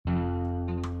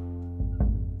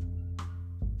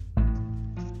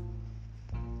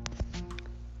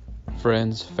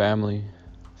Friends, family,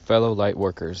 fellow light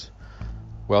workers,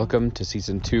 welcome to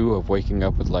Season 2 of Waking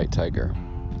Up with Light Tiger.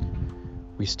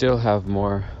 We still have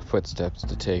more footsteps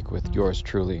to take with yours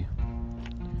truly.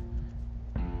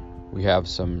 We have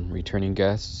some returning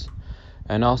guests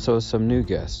and also some new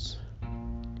guests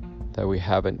that we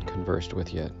haven't conversed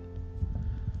with yet.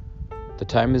 The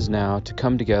time is now to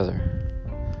come together,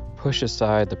 push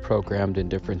aside the programmed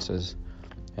indifferences,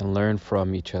 and learn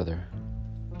from each other.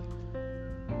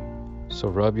 So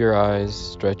rub your eyes,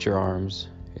 stretch your arms.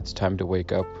 It's time to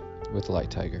wake up with Light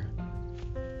Tiger.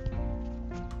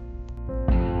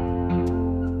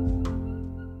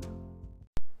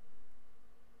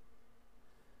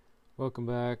 Welcome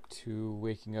back to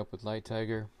Waking Up with Light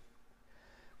Tiger.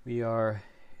 We are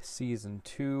Season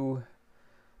 2,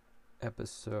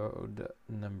 Episode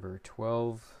number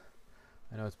 12.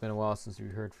 I know it's been a while since you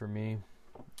heard from me.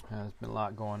 There's been a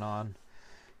lot going on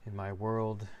in my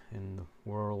world, in the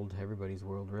world, everybody's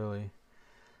world really.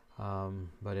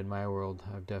 But in my world,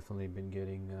 I've definitely been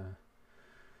getting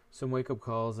some wake-up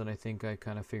calls, and I think I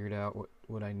kind of figured out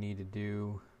what I need to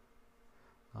do,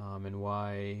 and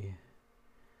why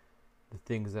the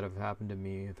things that have happened to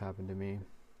me have happened to me.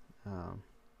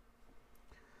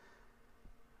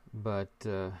 But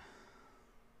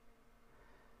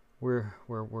we're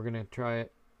gonna try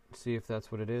it, see if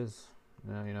that's what it is,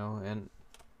 and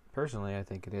personally, I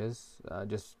think it is.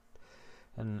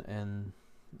 And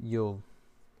you'll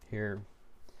hear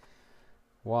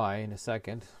why in a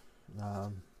second.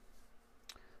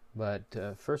 But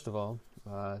first of all,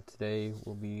 today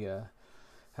we'll be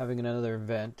having another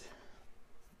event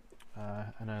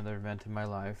in my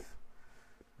life.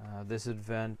 This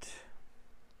event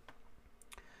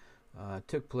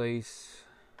took place.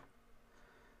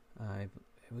 It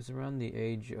was around the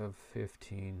age of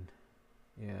 15.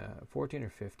 14 or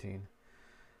 15.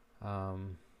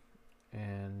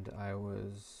 And I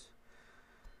was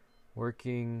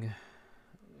working,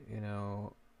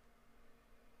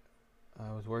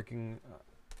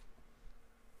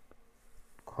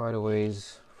 quite a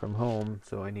ways from home,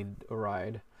 so I needed a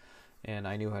ride, and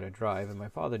I knew how to drive, and my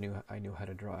father knew I knew how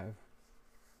to drive,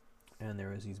 and there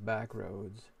was these back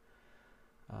roads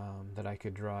that I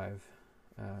could drive,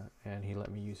 and he let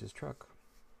me use his truck.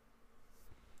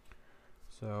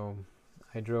 So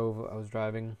I was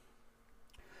driving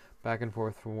back and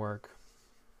forth from work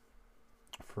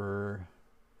for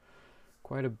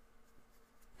pretty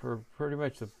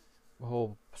much the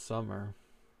whole summer,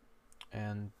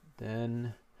 and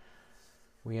then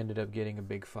we ended up getting a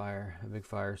big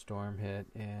firestorm hit,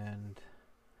 and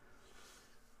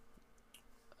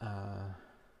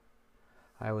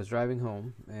I was driving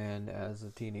home, and as a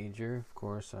teenager, of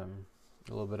course, I'm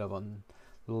a little bit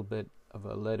of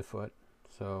a lead foot.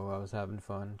 So I was having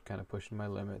fun, kind of pushing my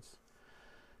limits,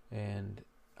 and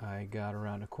I got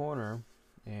around a corner,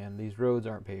 and these roads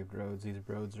aren't paved roads. These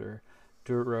roads are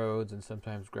dirt roads and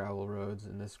sometimes gravel roads,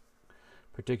 and this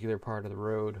particular part of the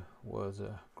road was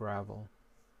gravel.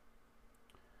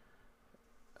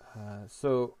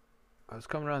 So I was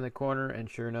coming around the corner, and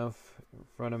sure enough, in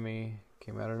front of me,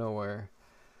 came out of nowhere,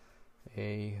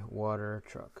 a water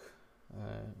truck.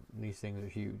 These things are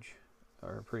huge,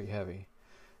 or pretty heavy.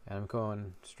 And I'm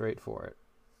going straight for it,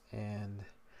 and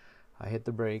I hit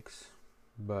the brakes,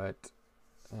 but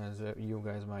as you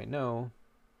guys might know,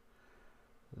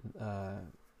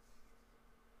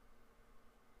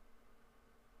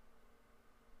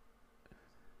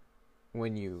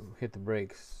 when you hit the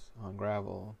brakes on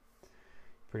gravel,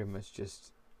 pretty much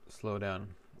just slow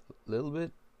down a little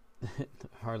bit,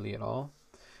 hardly at all,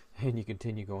 and you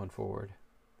continue going forward.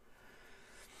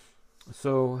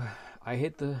 So I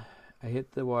hit the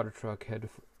water truck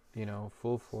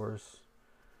full force,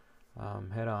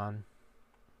 head on,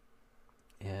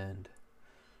 and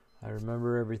I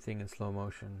remember everything in slow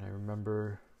motion. I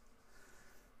remember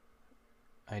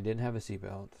I didn't have a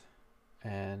seatbelt,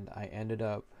 and I ended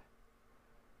up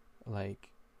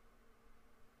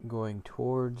going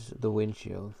towards the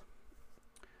windshield,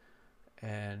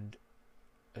 and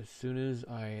as soon as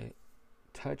I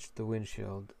touched the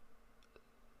windshield,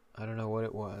 I don't know what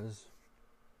it was,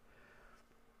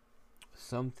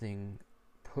 something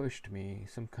pushed me,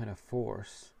 some kind of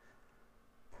force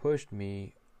pushed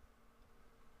me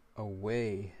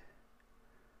away,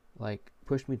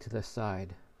 pushed me to the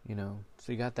side,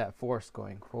 so you got that force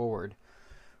going forward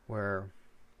where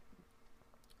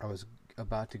I was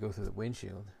about to go through the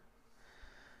windshield,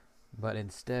 but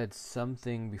instead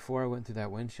before I went through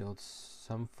that windshield,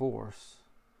 some force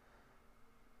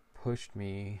pushed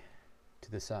me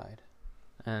to the side,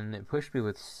 and it pushed me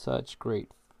with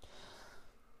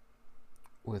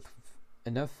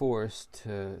enough force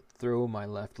to throw my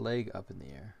left leg up in the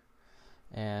air,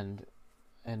 and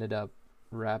ended up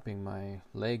wrapping my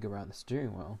leg around the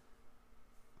steering wheel,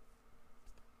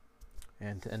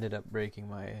 and ended up breaking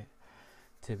my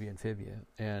tibia and fibia.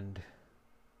 And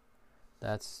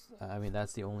that's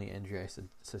the only injury I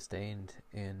sustained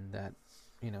in that,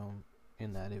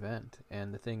 in that event.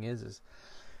 And the thing is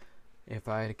if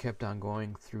I had kept on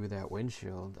going through that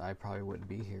windshield, I probably wouldn't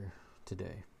be here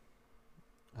today.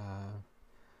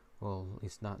 Well, at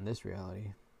least not in this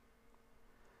reality.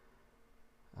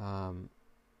 And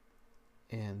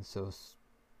so,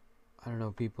 I don't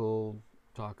know, people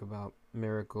talk about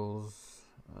miracles.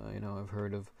 I've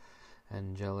heard of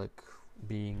angelic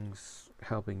beings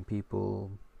helping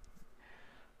people.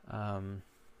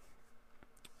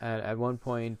 At one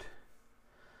point,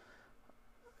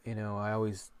 I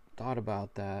always thought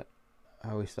about that. I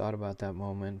always thought about that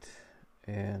moment,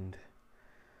 and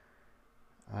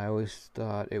I always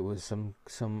thought it was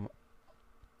some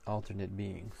alternate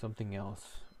being, something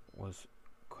else was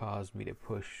caused me to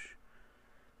pushed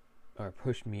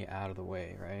me out of the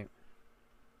way, right?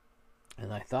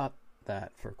 And I thought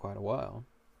that for quite a while,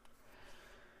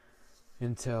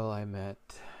 until I met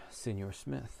Senior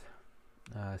Smith.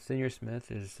 Senior Smith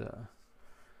is,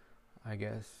 I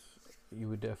guess you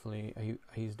would definitely,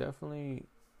 he's definitely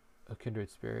a kindred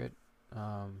spirit.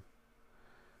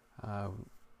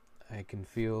 I can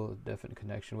feel a definite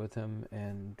connection with him,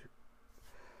 and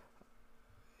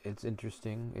it's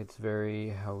interesting. It's very,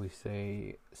 how we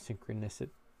say, synchronicity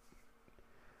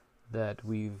that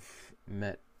we've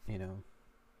met,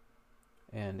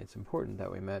 and it's important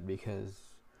that we met, because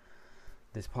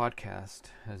this podcast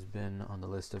has been on the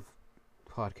list of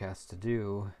podcasts to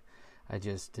do. I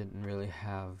just didn't really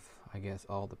have, I guess,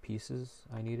 all the pieces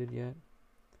I needed yet.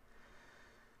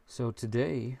 So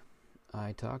today,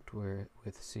 I talked with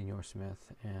Senior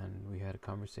Smith, and we had a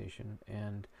conversation,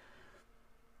 and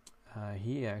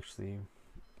he actually,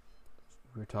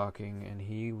 we were talking, and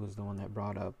he was the one that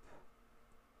brought up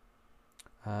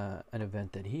an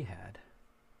event that he had,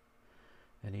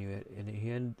 and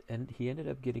he ended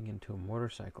up getting into a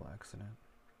motorcycle accident,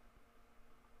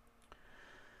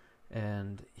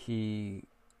 and he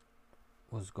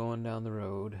was going down the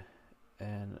road,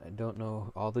 and I don't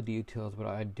know all the details, but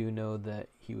I do know that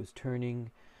he was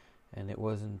turning, and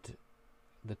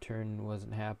the turn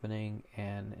wasn't happening,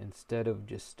 and instead of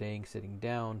just sitting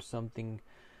down, something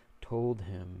told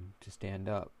him to stand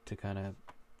up, to kind of,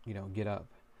 get up.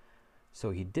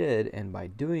 So he did, and by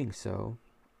doing so,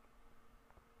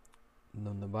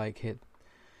 when the bike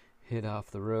hit off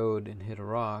the road and hit a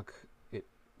rock,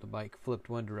 the bike flipped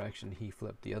one direction, he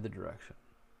flipped the other direction.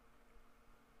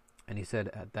 And he said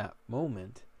at that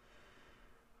moment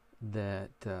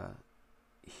that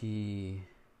he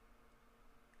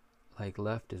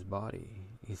left his body.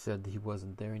 He said he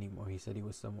wasn't there anymore. He said he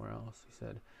was somewhere else. He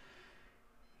said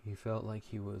he felt like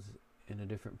he was in a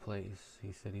different place.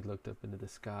 He said he looked up into the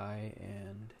sky,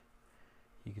 and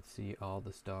he could see all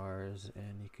the stars,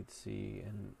 and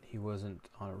he wasn't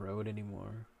on a road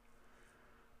anymore.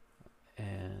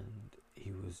 And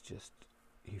he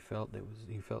felt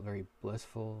very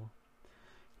blissful.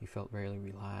 He felt very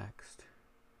relaxed.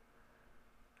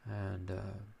 And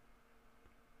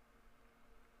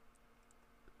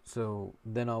so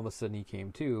then all of a sudden he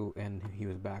came to, and he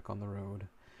was back on the road.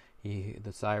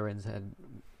 The sirens had,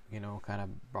 kind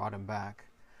of brought him back.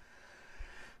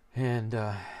 And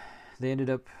they ended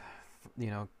up,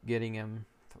 getting him,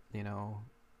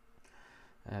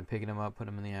 and picking him up,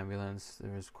 putting him in the ambulance.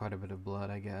 There was quite a bit of blood,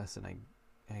 I guess, and I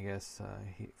guess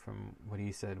from what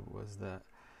he said was that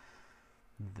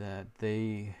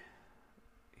they,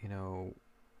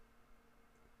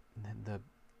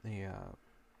 the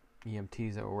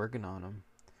EMTs that were working on him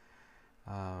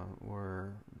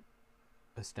were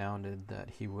astounded that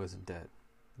he wasn't dead,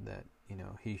 that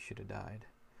he should have died.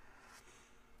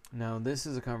 Now, this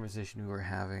is a conversation we were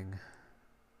having.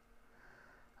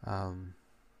 And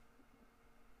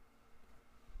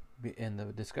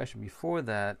the discussion before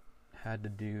that had to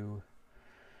do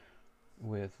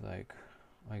with, I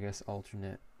guess,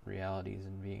 alternate realities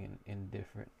and being in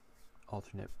different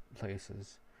alternate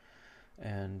places.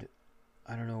 And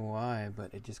I don't know why,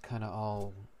 but it just kind of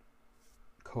all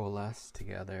coalesced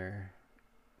together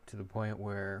to the point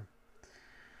where,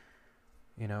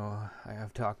 I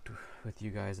have talked with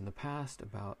you guys in the past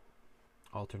about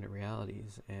alternate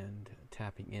realities and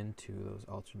tapping into those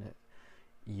alternate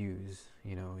yous.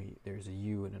 There's a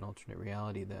you in an alternate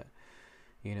reality that,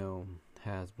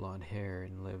 has blonde hair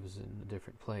and lives in a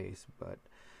different place, but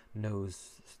knows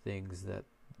things that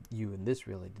you in this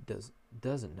reality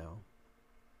doesn't know.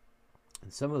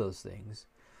 And some of those things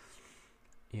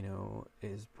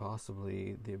is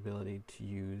possibly the ability to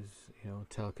use,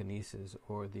 telekinesis,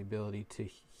 or the ability to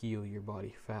heal your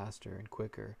body faster and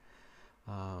quicker.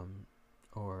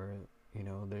 Or,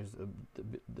 there's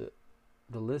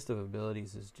the list of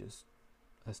abilities is just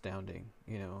astounding,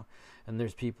 and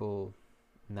there's people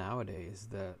nowadays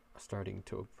that are starting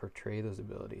to portray those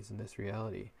abilities in this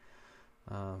reality.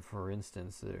 For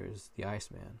instance, there's the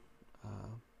Iceman.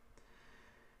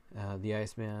 The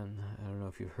Iceman, I don't know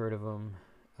if you've heard of him.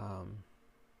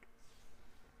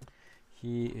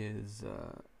 He is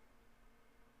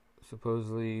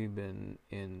supposedly been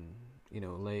in,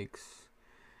 lakes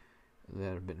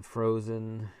that have been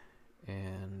frozen,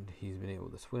 and he's been able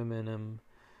to swim in them.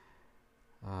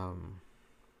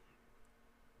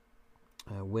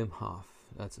 Wim Hof,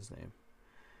 that's his name.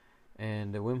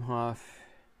 And Wim Hof,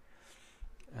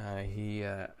 he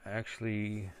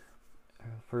actually,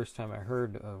 first time I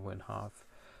heard of Wim Hof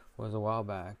was a while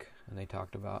back, and they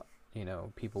talked about,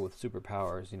 people with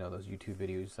superpowers, those YouTube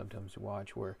videos sometimes you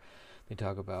watch where they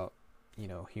talk about,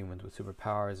 humans with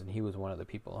superpowers, and he was one of the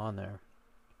people on there.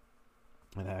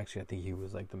 And actually, I think he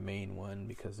was like the main one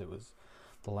because it was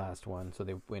the last one, so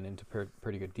they went into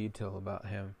pretty good detail about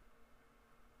him.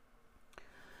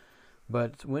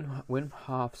 But Wim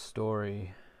Hof's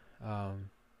story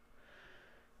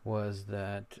was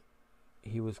that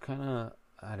he was kind of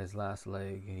at his last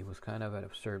leg, and he was kind of at a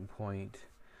certain point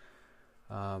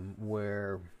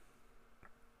where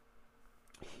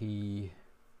his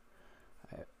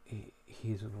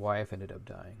wife ended up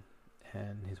dying.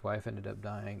 And his wife ended up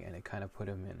dying, and it kind of put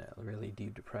him in a really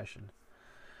deep depression.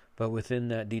 But within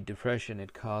that deep depression,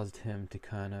 it caused him to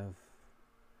kind of,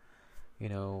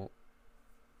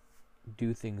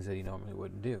 do things that he normally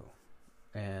wouldn't do.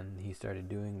 And he started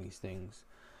doing these things.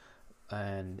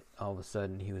 And all of a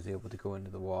sudden, he was able to go into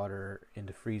the water,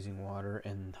 into freezing water,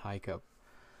 and hike up,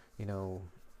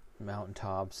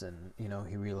 mountaintops. And,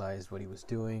 he realized what he was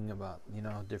doing about,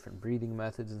 different breathing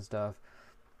methods and stuff.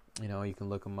 You can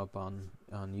look him up on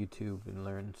YouTube and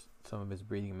learn some of his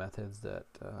breathing methods that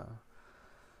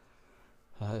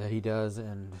he does.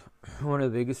 And one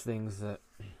of the biggest things that,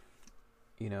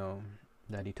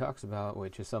 that he talks about,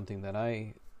 which is something that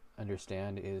I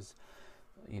understand, is,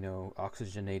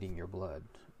 oxygenating your blood.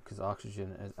 Because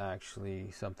oxygen is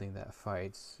actually something that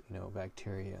fights,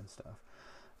 bacteria and stuff.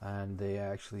 And they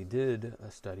actually did a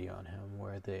study on him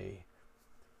where they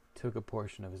took a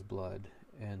portion of his blood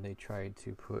and they tried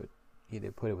to put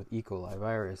it with E. coli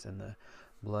virus, and the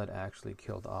blood actually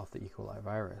killed off the E. coli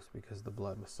virus because the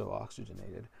blood was so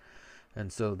oxygenated.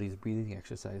 And so these breathing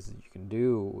exercises you can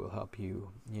do will help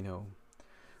you, will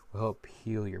help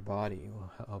heal your body,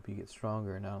 will help you get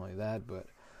stronger. Not only that, but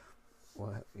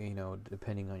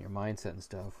depending on your mindset and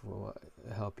stuff, will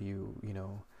help you,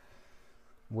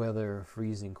 weather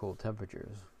freezing cold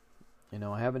temperatures.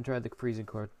 I haven't tried the freezing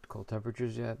cold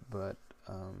temperatures yet, but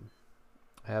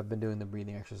I have been doing the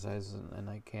breathing exercises, and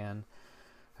I can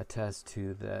attest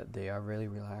to that they are really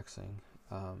relaxing.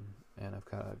 And I've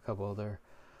got a couple other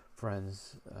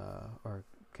friends or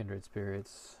kindred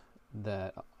spirits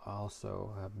that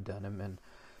also have done them,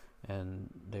 and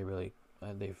they really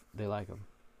they like them.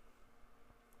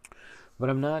 But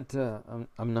I'm not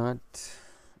I'm not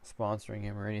sponsoring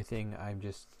him or anything.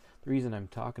 The reason I'm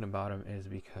talking about him is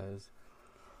because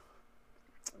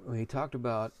we talked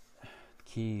about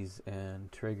keys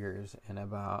and triggers, and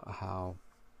about how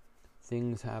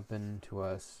things happen to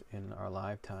us in our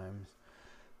lifetimes,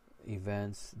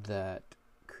 events that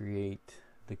create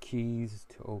the keys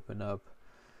to open up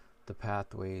the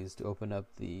pathways, to open up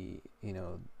the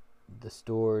the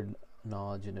stored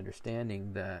knowledge and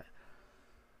understanding that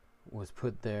was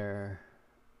put there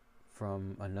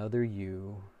from another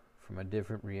you, from a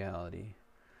different reality,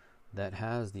 that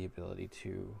has the ability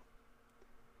to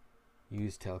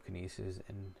use telekinesis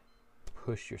and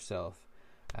push yourself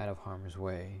out of harm's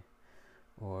way,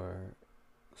 or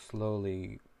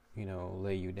slowly,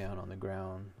 lay you down on the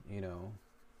ground,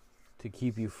 to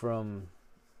keep you from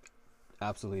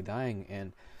absolutely dying.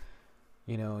 And,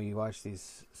 you watch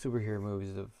these superhero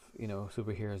movies of,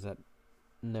 superheroes that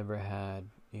never had,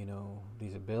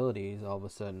 these abilities. All of a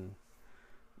sudden,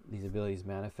 these abilities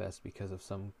manifest because of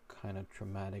some kind of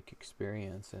traumatic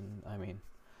experience. And, I mean,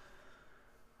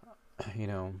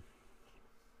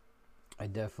 I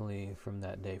definitely, from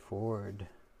that day forward,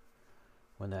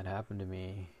 when that happened to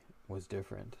me, was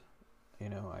different.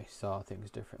 I saw things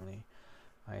differently.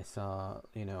 I saw,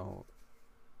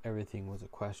 everything was a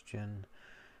question.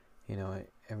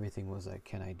 Everything was like,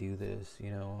 can I do this?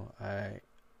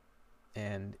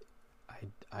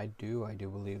 I do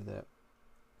believe that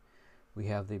we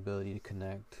have the ability to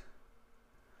connect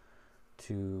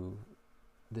to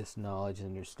this knowledge and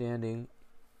understanding,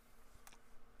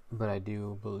 but I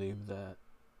do believe that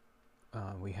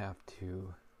we have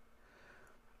to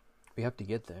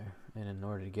get there, and in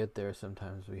order to get there,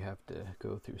 sometimes we have to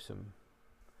go through some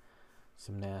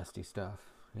nasty stuff,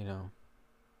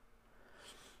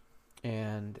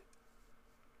 and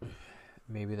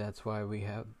maybe that's why we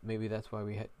have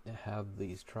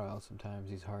these trials sometimes,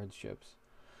 these hardships,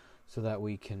 so that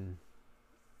we can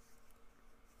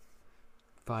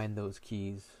find those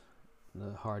keys,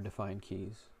 the hard to find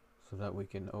keys, so that we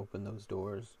can open those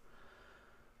doors,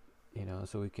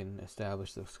 so we can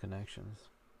establish those connections.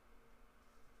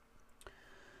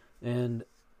 And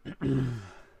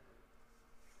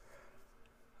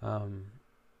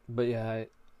but yeah,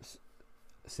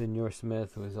 Senor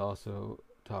Smith was also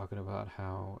talking about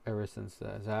how ever since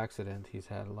his accident, he's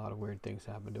had a lot of weird things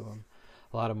happen to him.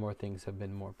 A lot of more things have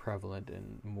been more prevalent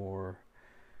and more,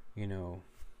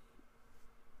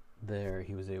 there.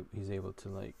 He's able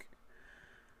to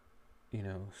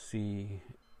see,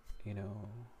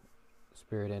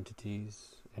 spirit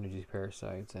entities, energy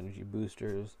parasites, energy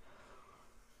boosters,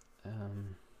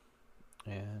 and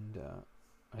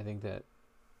I think that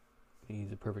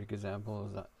he's a perfect example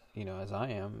of that. As I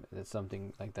am, that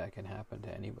something like that can happen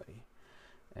to anybody,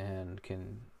 and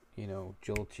can,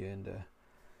 jolt you into,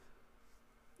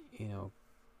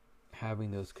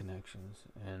 having those connections,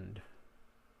 and,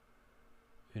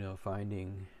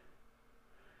 finding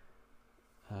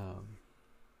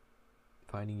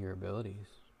your abilities.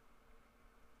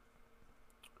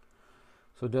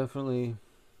 So definitely,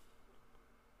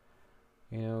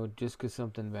 just because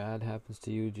something bad happens to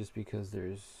you, just because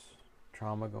there's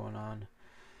trauma going on,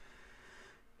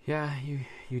 yeah,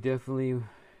 you definitely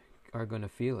are going to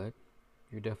feel it.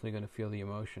 You're definitely going to feel the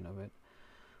emotion of it,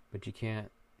 but you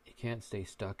can't stay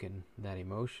stuck in that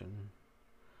emotion.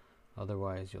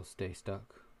 Otherwise, you'll stay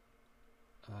stuck.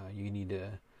 You need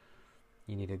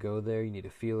to go there. You need to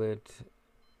feel it,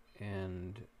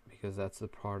 and because that's the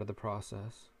part of the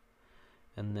process.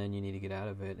 And then you need to get out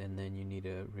of it, and then you need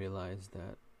to realize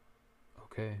that,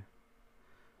 okay,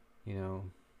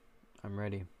 I'm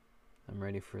ready. I'm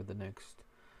ready for the next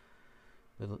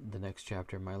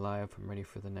chapter of my life. I'm ready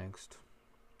for the next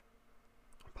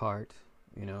part,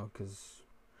 because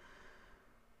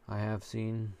I've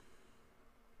seen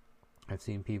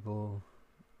people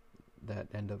that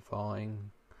end up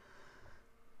falling,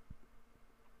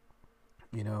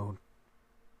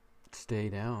 stay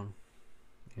down.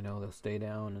 They'll stay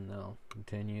down and they'll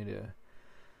continue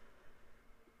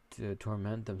to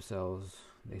torment themselves.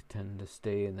 They tend to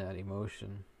stay in that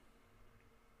emotion.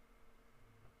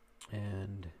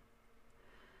 And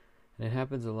it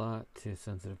happens a lot to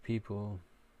sensitive people,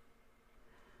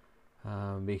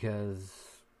 because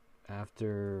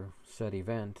after said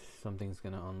event, something's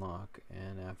going to unlock,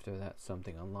 and after that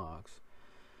something unlocks,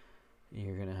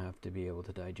 you're going to have to be able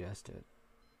to digest it.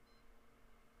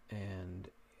 And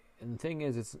the thing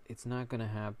is, it's not going to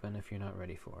happen if you're not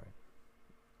ready for it.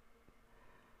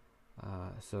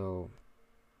 So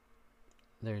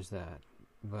there's that.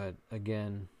 But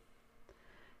again,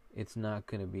 it's not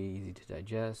going to be easy to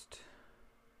digest,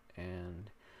 and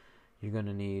you're going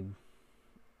to need,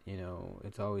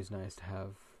 it's always nice to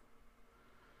have,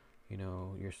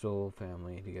 your soul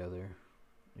family together.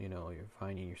 You're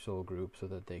finding your soul group so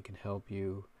that they can help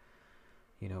you,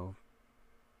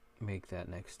 make that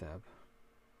next step.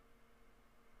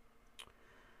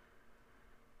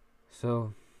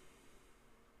 So,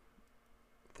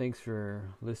 thanks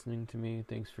for listening to me.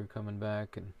 Thanks for coming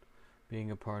back and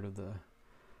being a part of the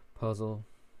puzzle,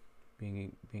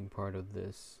 being part of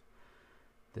this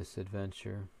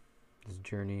adventure, this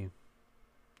journey,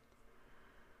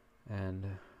 and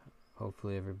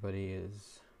hopefully everybody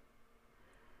is,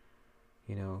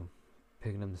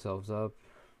 picking themselves up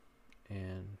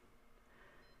and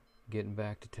getting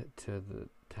back to the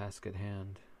task at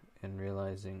hand, and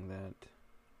realizing that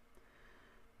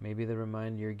maybe the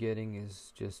reminder you're getting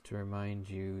is just to remind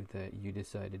you that you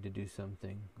decided to do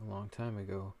something a long time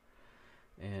ago,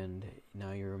 and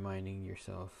now you're reminding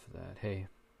yourself that, hey,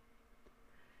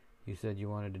 you said you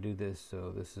wanted to do this,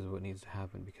 so this is what needs to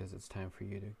happen, because it's time for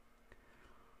you to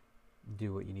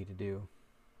do what you need to do.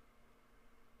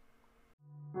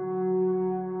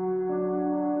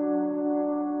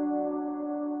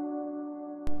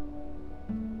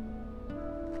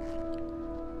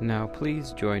 Now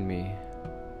please join me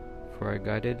for a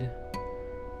guided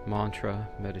mantra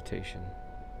meditation.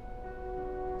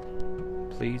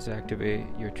 Please activate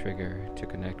your trigger to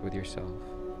connect with yourself.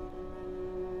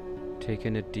 Take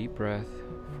in a deep breath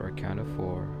for a count of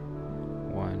 4.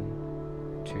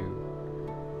 1,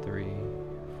 2, 3,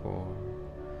 4.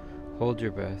 Hold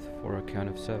your breath for a count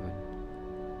of 7.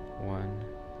 1,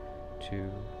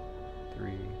 2,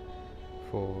 3,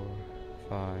 4,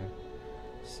 5,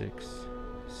 6,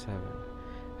 7.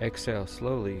 Exhale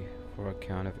slowly for a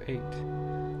count of 8.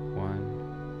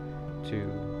 1,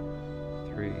 2,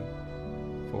 3,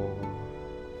 4,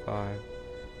 5,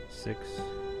 6,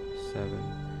 7,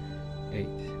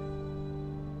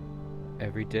 8.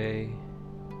 Every day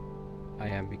I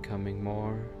am becoming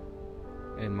more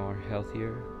and more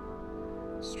healthier,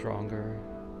 stronger,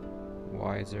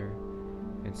 wiser,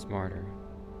 and smarter.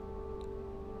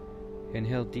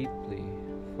 Inhale deeply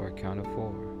for a count of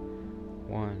 4.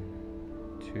 1,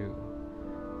 2,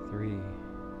 3,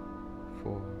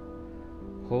 4.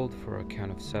 Hold for a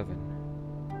count of 7.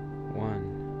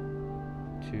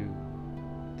 1, 2,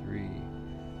 3,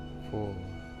 4,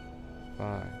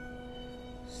 5,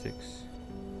 6,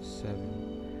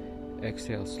 7.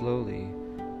 Exhale slowly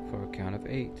for a count of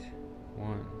 8.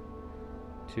 1,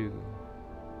 2,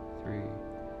 3,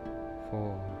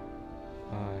 4,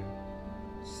 5,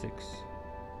 6,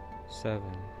 7,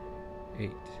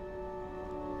 8.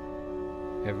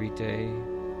 Every day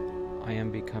I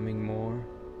am becoming more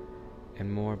and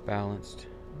more balanced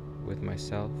with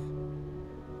myself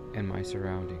and my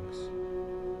surroundings.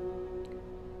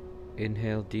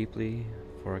 Inhale deeply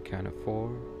for a count of 4.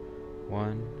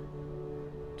 1,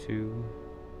 2,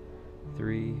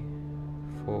 3,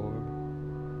 4.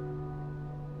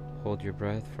 Hold your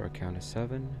breath for a count of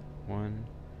 7. 1,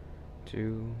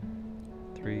 2,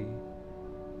 3,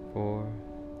 4,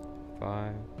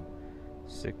 5,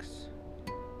 6,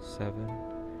 7.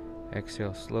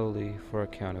 Exhale slowly for a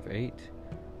count of 8.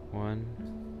 1,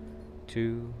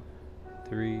 2,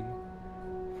 3,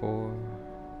 4,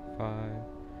 5,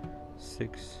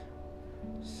 6,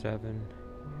 7,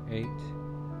 8.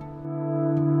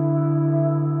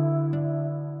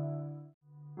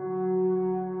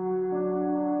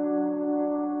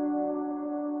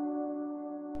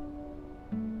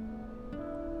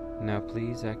 Now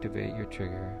please activate your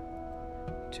trigger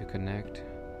to connect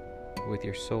with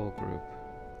your soul group.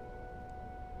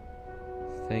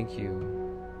 Thank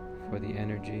you for the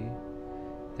energy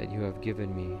that you have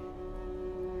given me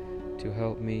to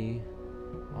help me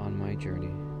on my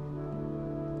journey.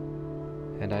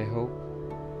 And I hope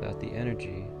that the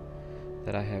energy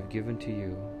that I have given to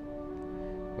you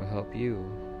will help you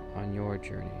on your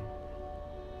journey.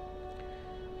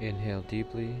 Inhale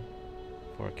deeply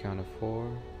for a count of 4.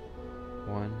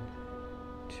 1,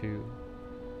 2,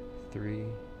 3,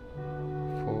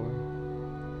 4.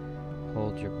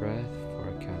 Hold your breath for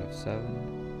a count of 7.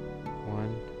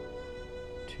 1,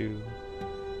 2,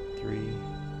 3,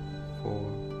 4,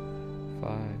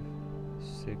 5,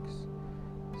 6,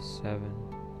 7.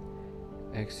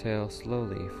 Exhale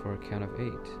slowly for a count of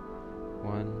 8.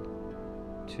 1,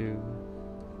 2,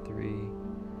 3,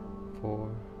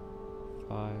 4,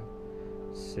 5,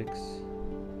 6,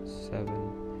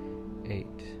 7, 8.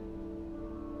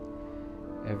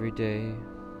 Every day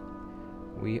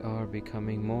we are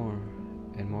becoming more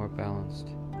and more balanced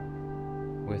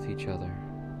with each other.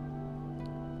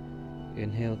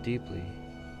 Inhale deeply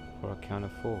for a count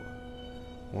of 4.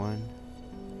 1,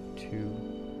 2,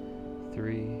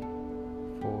 3,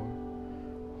 4.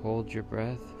 Hold your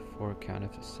breath for a count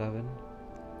of 7.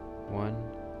 1,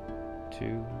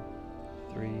 2,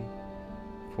 3,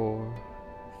 4,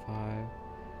 5,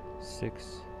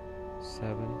 6,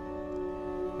 7.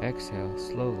 Exhale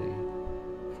slowly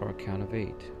for a count of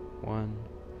 8. 1,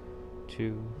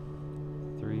 2,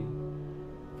 3,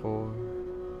 4,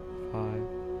 5,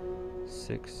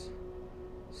 6,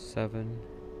 7,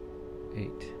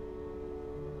 8.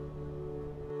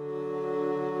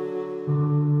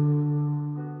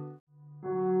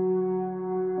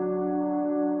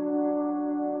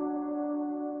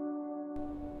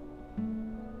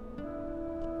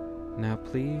 Now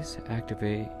please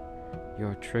activate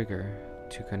your trigger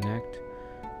to connect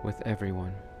with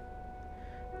everyone,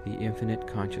 the infinite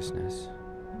consciousness.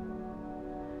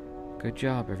 Good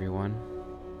job, everyone.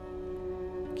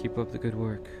 Keep up the good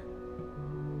work.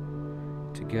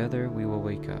 Together we will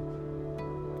wake up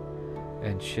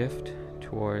and shift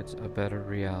towards a better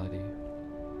reality.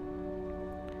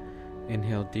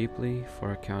 Inhale deeply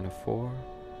for a count of 4.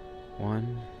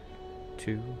 1,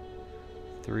 2,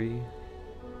 3,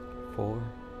 4.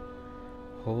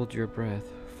 Hold your breath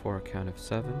for a count of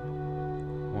 7.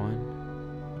 1,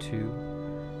 2,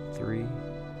 3,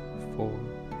 4,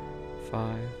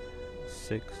 5,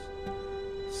 6,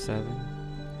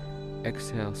 7.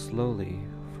 Exhale slowly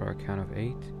for a count of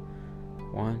 8.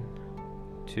 1,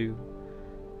 2,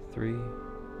 3,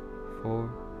 4,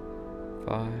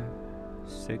 5,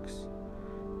 6,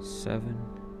 7,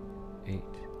 8.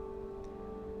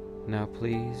 Now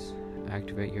please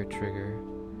activate your trigger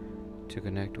to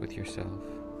connect with yourself.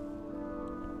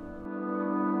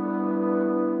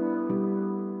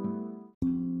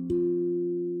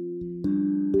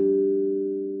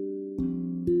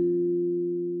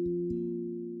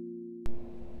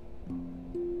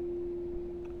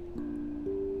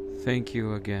 Thank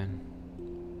you again,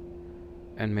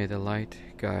 and may the light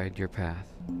guide your path.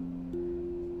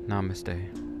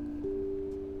 Namaste.